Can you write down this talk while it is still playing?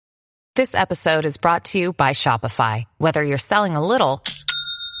This episode is brought to you by Shopify. Whether you're selling a little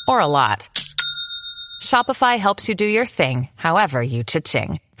or a lot, Shopify helps you do your thing, however you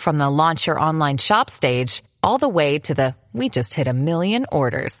cha-ching. From the launch your online shop stage, all the way to the we just hit 1 million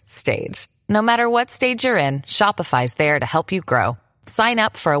orders stage. No matter what stage you're in, Shopify's there to help you grow. Sign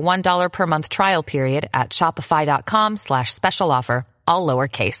up for a $1 per month trial period at shopify.com/special offer, all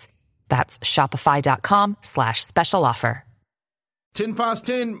lowercase. That's shopify.com/special offer. 10 past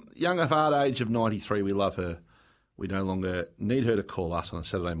 10, young of hard age of 93. We love her. We no longer need her to call us on a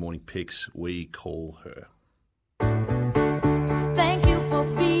Saturday morning picks. We call her. Thank you for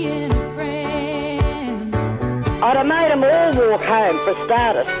being a friend. I'd have made them all walk home, for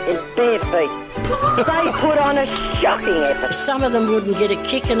starters, in bare feet. They put on a shocking effort. Some of them wouldn't get a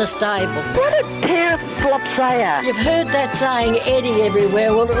kick in a stable. What a pair of flops they are. You've heard that saying, Eddie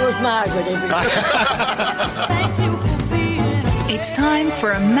everywhere. Well, it was Margaret everywhere. Thank you for being a friend. It's time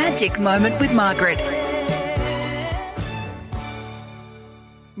for a magic moment with Margaret.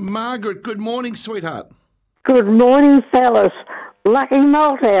 Margaret, good morning, sweetheart. Good morning, fellas. Lucky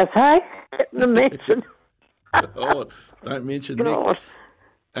Malthouse, hey? The mention. Oh, don't mention God.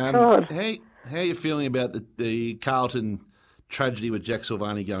 Nick. God. How are you feeling about the Carlton tragedy with Jack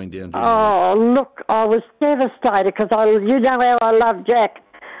Silvani going down? Oh, look, I was devastated because you know how I love Jack.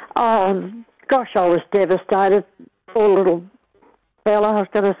 Oh, gosh, I was devastated. Poor little fella. I was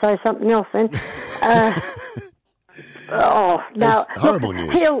going to say something else then. Oh no! That's horrible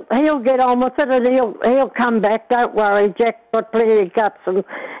news. He'll get on with it, and he'll come back. Don't worry, Jack's got plenty of guts, and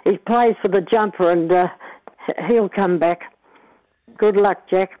he plays for the jumper, and he'll come back. Good luck,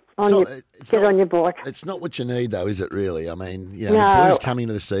 Jack. Get on your bike. It's not what you need, though, is it? Really? I mean, No. the Blues coming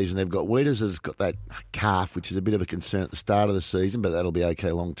into the season, they've got Weeders that's got that calf, which is a bit of a concern at the start of the season, but that'll be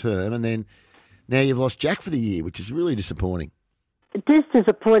okay long term. And then now you've lost Jack for the year, which is really disappointing. It is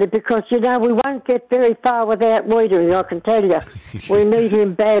disappointed because, we won't get very far without Wiedering, I can tell you. We need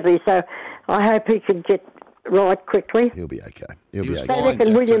him badly, so I hope he can get right quickly. He'll be okay. I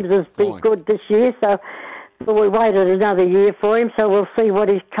reckon Williams has been good this year, so we waited another year for him, so we'll see what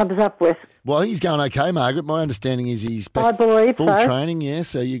he comes up with. Well, he's going okay, Margaret. My understanding is he's back I believe full so. training, yeah,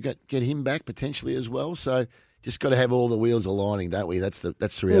 so you get him back potentially as well. So just got to have all the wheels aligning, don't we? That's the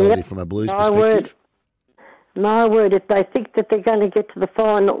reality from a Blues perspective. My word, if they think that they're going to get to the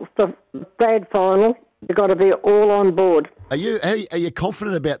final, the grand final, they've got to be all on board. Are you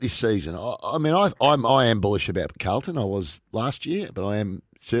confident about this season? I mean, I am bullish about Carlton. I was last year, but I am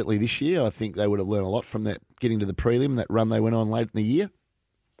certainly this year. I think they would have learned a lot from that getting to the prelim, that run they went on late in the year.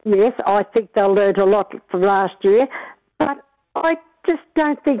 Yes, I think they'll learn a lot from last year, but I just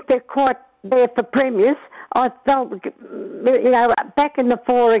don't think they're quite there for premiers. I felt, back in the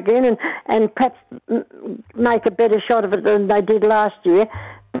four again and perhaps make a better shot of it than they did last year.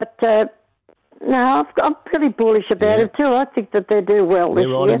 But, no, I'm pretty bullish about it too. I think that they do well this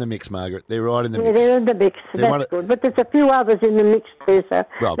year. They're right in the mix, Margaret. They're right in the mix. They're in the mix. That's good. But there's a few others in the mix too, so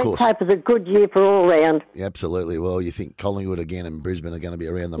well, of course. let's hope it's a good year for all round. Yeah, absolutely. Well, you think Collingwood again and Brisbane are going to be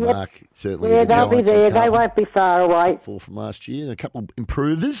around the mark. Certainly, Yeah, the they'll be Giants and there. They Carlton. won't be far away. Top four from last year. A couple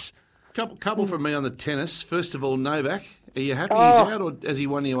improvers. Couple from me on the tennis. First of all, Novak. Are you happy he's out, or has he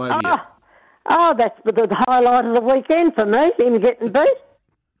won you over yet? Oh, that's the highlight of the weekend for me, him getting beat.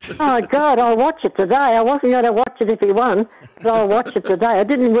 Oh, God, I'll watch it today. I wasn't going to watch it if he won, but I'll watch it today. I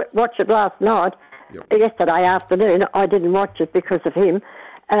didn't watch it last night. Yesterday afternoon. I didn't watch it because of him.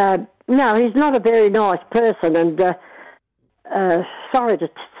 No, he's not a very nice person, and sorry to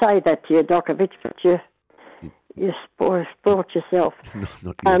say that to you, Dokovic, but you spoilt yourself.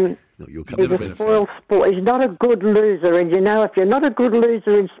 Not your cup He's of a tea. spoiled sport. He's not a good loser, and if you're not a good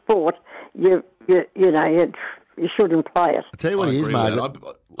loser in sport, you shouldn't play it. I tell you what he is, Margaret.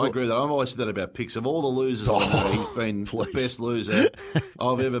 I agree with that. I've always said that about picks. Of all the losers I know, he's been the best loser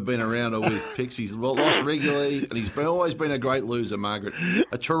I've ever been around with picks. He's lost regularly, and he's always been a great loser, Margaret.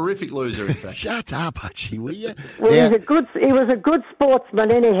 A terrific loser, in fact. Shut up, Archie, will you? Well, he was a good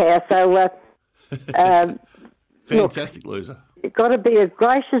sportsman anyhow, so... Fantastic loser. You've got to be a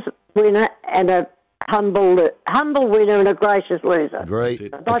gracious winner and a humble winner and a gracious loser. Great.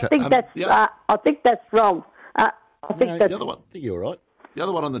 I think that's wrong. I think that's the other one. I think you're right. The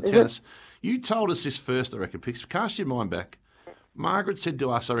other one on the tennis. You told us this first, I reckon, Pix. Cast your mind back. Margaret said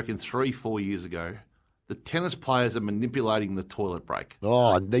to us, I reckon, 3-4 years ago, the tennis players are manipulating the toilet break.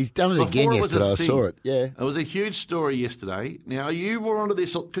 Oh, he's done it again yesterday. I saw it. Yeah. It was a huge story yesterday. Now, you were onto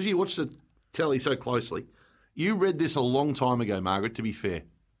this because you watched the telly so closely. You read this a long time ago, Margaret, to be fair.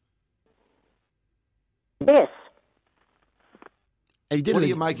 Yes. He did What it, do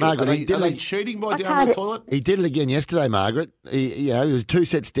you make Margaret. of He it? did Are they it. cheating by down the toilet? He did it again yesterday, Margaret. He was 2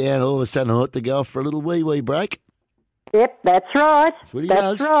 sets down. All of a sudden, I had to go off for a little wee break. Yep, that's right. That's what he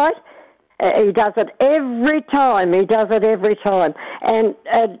That's does. right. He does it every time. And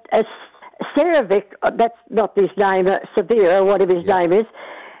Serovic, that's not his name, Severe, or whatever his name is,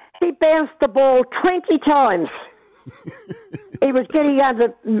 he bounced the ball 20 times. He was getting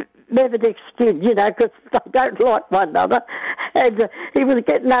under Medvedev's skin, because they don't like one another. And he was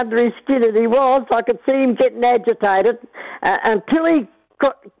getting under his skin, and I could see him getting agitated until he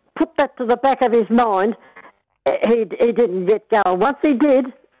put that to the back of his mind. He didn't get going. Once he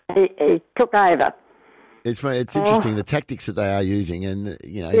did, he took over. It's interesting, the tactics that they are using, and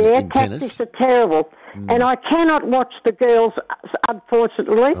in tactics tennis. are terrible. And I cannot watch the girls,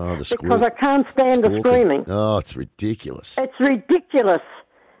 unfortunately, because I can't stand the screaming. Oh, it's ridiculous. It's ridiculous.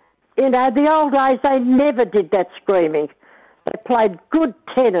 The old days, they never did that screaming. They played good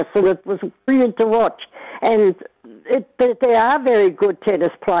tennis, and it was brilliant to watch. And they are very good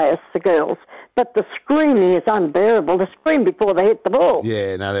tennis players, the girls. But the screaming is unbearable. The scream before they hit the ball.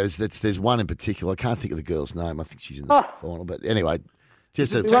 Yeah, no, there's one in particular. I can't think of the girl's name. I think she's in the final. But anyway,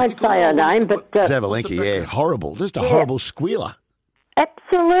 just We won't say her name, but... Zavalenka, horrible. Just a horrible squealer.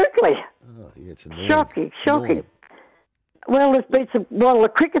 Absolutely. Oh, yeah, it's annoying. Shocking. Annoying. Well, the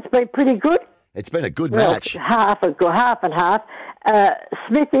cricket's been pretty good. It's been a good match. Half and half.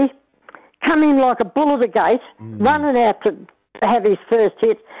 Smithy come in like a bull at the gate, running out to have his first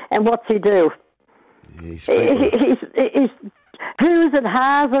hit, and what's he do? He's who's and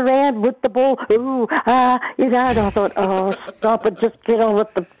ha's around with the ball. And I thought, stop it, just get on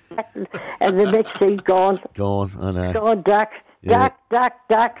with the bat. And the next thing, gone. Gone, I know. Gone, duck.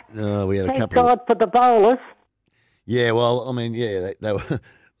 Oh, we had a Thank couple God for the bowlers. Yeah, well, I mean, they were.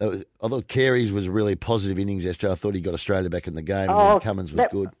 I thought Carey's was a really positive innings yesterday. I thought he got Australia back in the game, and then Cummins was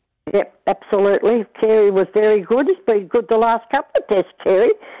good. Yep, absolutely. Carey was very good. He's been good the last couple of tests,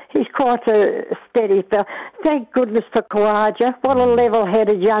 Carey. He's quite a steady fella. Thank goodness for Kawaja. What a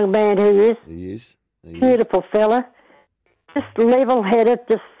level-headed young man he is. He is. Beautiful fella. Just level-headed,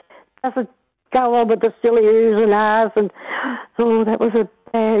 just doesn't go on with the silly oohs and ahs and, that was a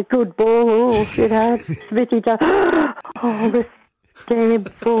bad, good ball. Smithy does. This damn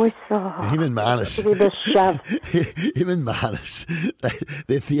voice. Him and Marnus. Give him a shove. Him and Marnus.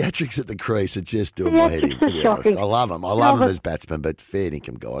 Their theatrics at the crease are just doing my head in. To be honest. I love them. I love them as batsmen, but fair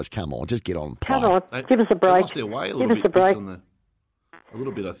dinkum, guys. Come on, just get on and play. Come on, give us a break. They lost their way a little bit. A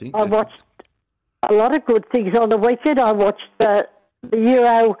little bit, I think. I watched a lot of good things on the weekend. I watched the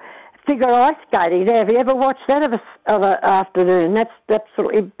Euro figure ice skating. Now, have you ever watched that of an afternoon? That's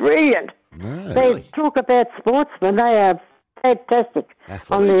absolutely brilliant. No, they really? talk about sportsmen. They are fantastic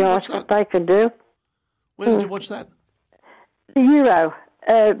on the ice that they can do. When did you watch that? The Euro,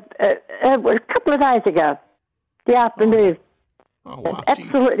 a couple of days ago, the afternoon. Oh, wow.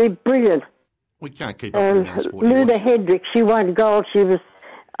 Absolutely brilliant. We can't keep up with the sport. Luna Hendricks, she won gold. She was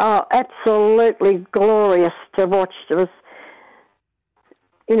absolutely glorious to watch. It was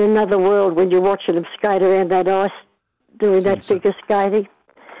in another world when you're watching them skate around that ice, doing that figure skating.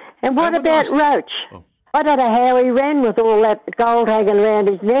 And what about Roach? Oh. I don't know how he ran with all that gold hanging around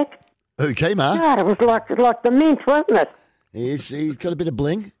his neck. Who, Kemar? God, it was like the mint, wasn't it? He's got a bit of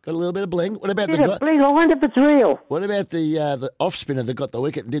bling. Got a little bit of bling. What about Bling, I wonder if it's real. What about the off spinner that got the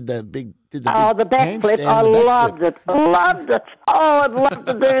wicket and did the big the backflip. I loved it. Oh, I'd love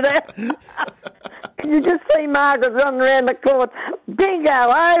to do that. Can you just see Margaret running around the court? Bingo,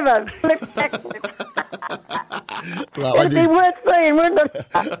 over, flip, backflip. Well, It'd be worth seeing, wouldn't it?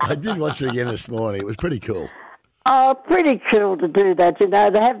 I did watch it again this morning. It was pretty cool. Oh, pretty cool to do that,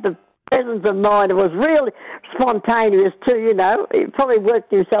 They have the presence of mind. It was really spontaneous too, He probably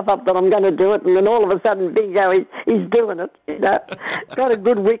worked himself up that I'm going to do it, and then all of a sudden, bingo, he's doing it, Got a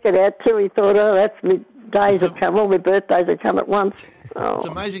good wicket out too. He thought, that's my days have come, all my birthdays have come at once. Oh. It's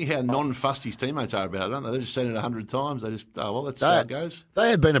amazing how non-fussed his teammates are about it, aren't they? They've just seen it 100 times. They just, that's how it goes.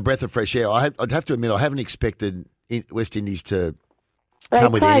 They have been a breath of fresh air. I'd have to admit, I haven't expected West Indies to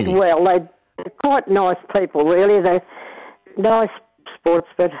come with anything. They played well. They're quite nice people, really. They're nice sports,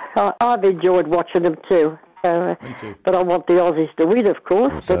 but I've enjoyed watching them too. Me too. But I want the Aussies to win, of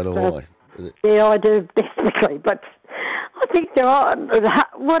course. And so do I. Yeah, I do, definitely. But I think there are...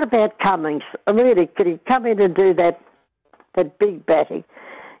 What about Cummings? Really, could he come in and do that big batting?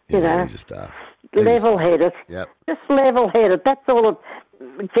 He's a star. Level-headed. Yep. Just level-headed. That's all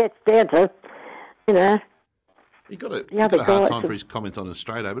it gets down to, He got a hard time for his comments on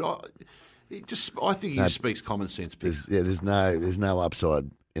Australia, but I think he just speaks common sense. There's no upside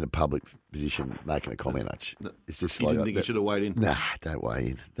in a public position making a comment, Hutch. It's just You like didn't think he should have weighed in? Nah, don't weigh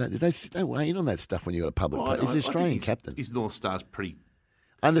in. Don't weigh in on that stuff when you've got a public. Well, He's an Australian think captain. His North Star's pretty.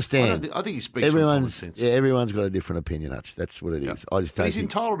 Understand? I think he speaks from common sense. Everyone's got a different opinion, Hutch. That's what it is. I just But don't. he's think,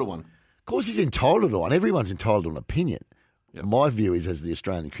 entitled to one. Of course, he's entitled to one. Everyone's entitled to an opinion. Yep. My view is, as the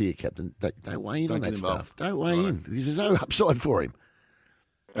Australian cricket captain, don't weigh in Don't on that get involved. stuff. Don't weigh in. There's no upside for him.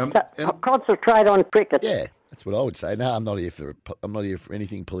 And I'll concentrate on cricket. Yeah, that's what I would say. No, I'm not here for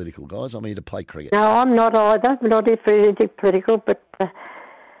anything political, guys. I'm here to play cricket. No, I'm not either. I'm not here for anything political, but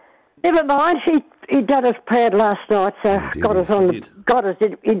never mind. He done us proud last night, so did, got us he on. did. Got us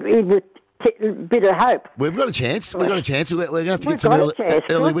in with a bit of hope. We've got a chance. We're going to have to get We've some got a chance.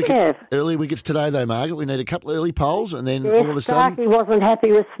 early Of course wickets. we have. Early wickets today, though, Margaret. We need a couple of early polls, and then Yes, all of a sudden, Starkey wasn't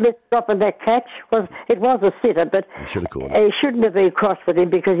happy with Smith dropping that catch. It was a sitter, but he should have caught it. he shouldn't have been cross with him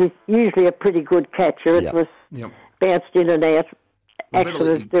because he's usually a pretty good catcher. It Yep. was Yep. bounced in and out. Well, better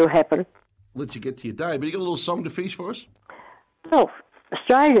Accidents do happen. let you get to your day. But you got a little song to finish for us? Well,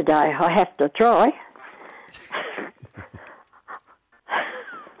 Australia Day, I have to try.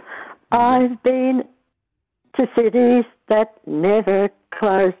 I've been to cities that never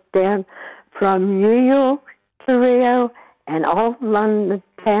closed down, from New York to Rio and old London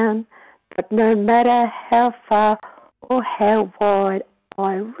town. But no matter how far or how wide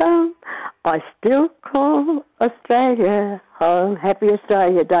I roam, I still call Australia home. Happy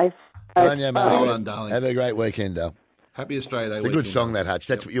Australia Day. Good on you, Margaret. Well done, darling. Have a great weekend, though. Happy Australia Day It's a weekend. good song, that, Hutch.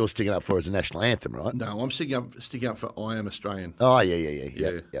 That's what you're sticking up for as a national anthem, right? No, I'm sticking up for I Am Australian. Oh, yeah.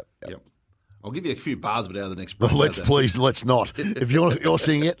 Yep. I'll give you a few bars of it out of the next break. Well, let's not. If you're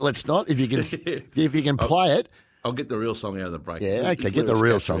singing it, let's not. If you can play it, I'll get the real song out of the break. yeah, okay. It's Get the lyrics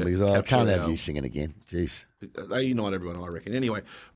real capture song it, because I capture can't it have out. you singing again. Jeez. They unite everyone, I reckon. Anyway,